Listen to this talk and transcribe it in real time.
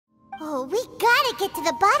Oh, we gotta get to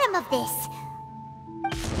the bottom of this.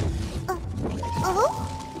 Oh?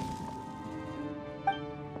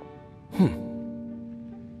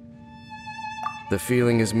 The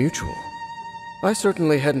feeling is mutual. I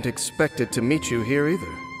certainly hadn't expected to meet you here either.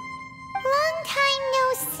 Long time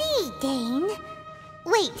no see, Dane.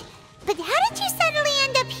 Wait, but how did you suddenly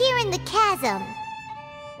end up here in the chasm?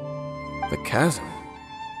 The chasm?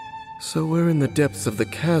 So we're in the depths of the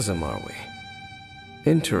chasm, are we?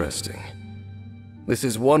 Interesting. This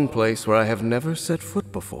is one place where I have never set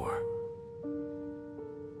foot before.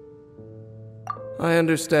 I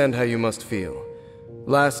understand how you must feel.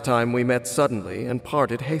 Last time we met suddenly and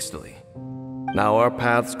parted hastily. Now our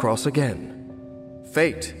paths cross again.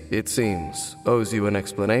 Fate, it seems, owes you an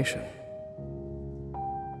explanation.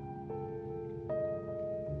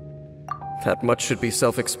 That much should be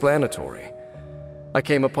self-explanatory. I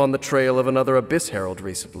came upon the trail of another Abyss Herald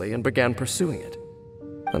recently and began pursuing it.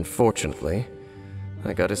 Unfortunately,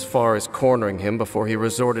 I got as far as cornering him before he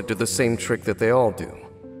resorted to the same trick that they all do.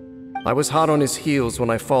 I was hot on his heels when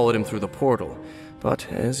I followed him through the portal, but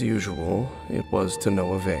as usual, it was to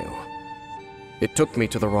no avail. It took me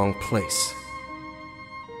to the wrong place.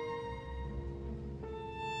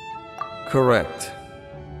 Correct.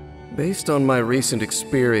 Based on my recent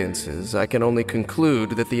experiences, I can only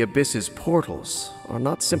conclude that the Abyss's portals are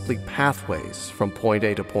not simply pathways from point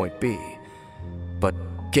A to point B, but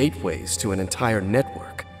gateways to an entire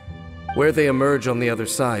network. Where they emerge on the other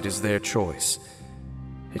side is their choice.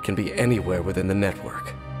 It can be anywhere within the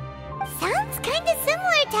network. Sounds kinda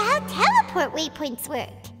similar to how teleport waypoints work.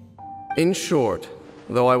 In short,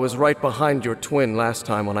 though I was right behind your twin last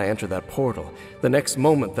time when I entered that portal, the next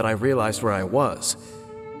moment that I realized where I was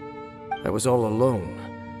all alone,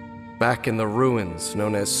 back in the ruins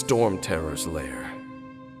known as Storm Terror's lair.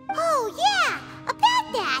 Oh yeah,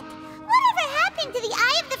 about that! Whatever happened to the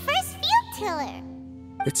Eye of the First Field Tiller?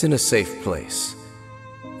 It's in a safe place.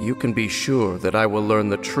 You can be sure that I will learn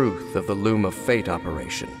the truth of the Loom of Fate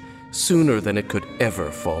operation sooner than it could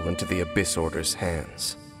ever fall into the Abyss Order's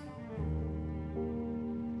hands.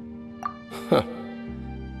 Huh.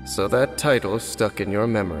 So that title stuck in your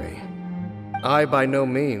memory. I by no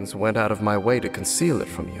means went out of my way to conceal it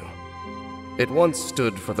from you. It once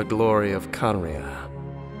stood for the glory of Khaenri'ah,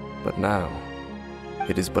 but now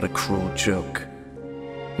it is but a cruel joke.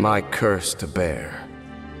 My curse to bear.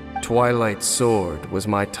 Twilight Sword was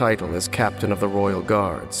my title as captain of the Royal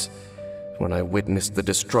Guards when I witnessed the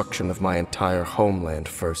destruction of my entire homeland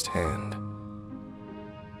firsthand.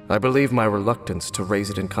 I believe my reluctance to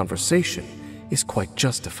raise it in conversation is quite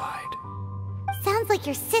justified. Sounds like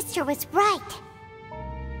your sister was right.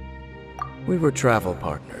 We were travel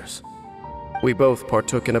partners. We both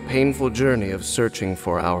partook in a painful journey of searching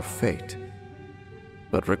for our fate.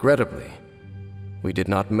 But regrettably, we did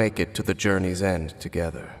not make it to the journey's end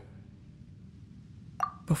together.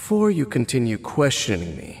 Before you continue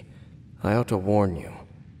questioning me, I ought to warn you.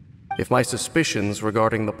 If my suspicions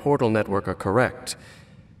regarding the portal network are correct,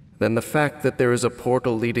 then the fact that there is a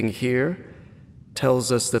portal leading here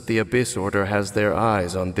tells us that the Abyss Order has their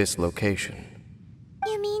eyes on this location.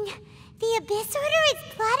 You mean the Abyss Order is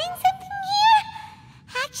plotting something here?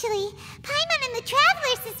 Actually, Paimon and the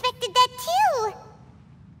Traveler suspected that too.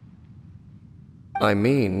 I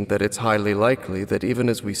mean that it's highly likely that even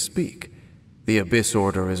as we speak, the Abyss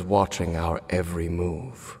Order is watching our every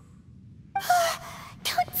move.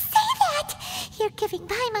 Don't say that! You're giving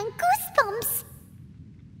Paimon goosebumps.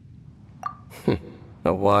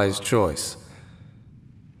 A wise choice.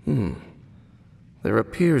 There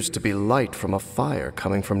appears to be light from a fire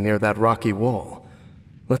coming from near that rocky wall.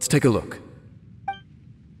 Let's take a look.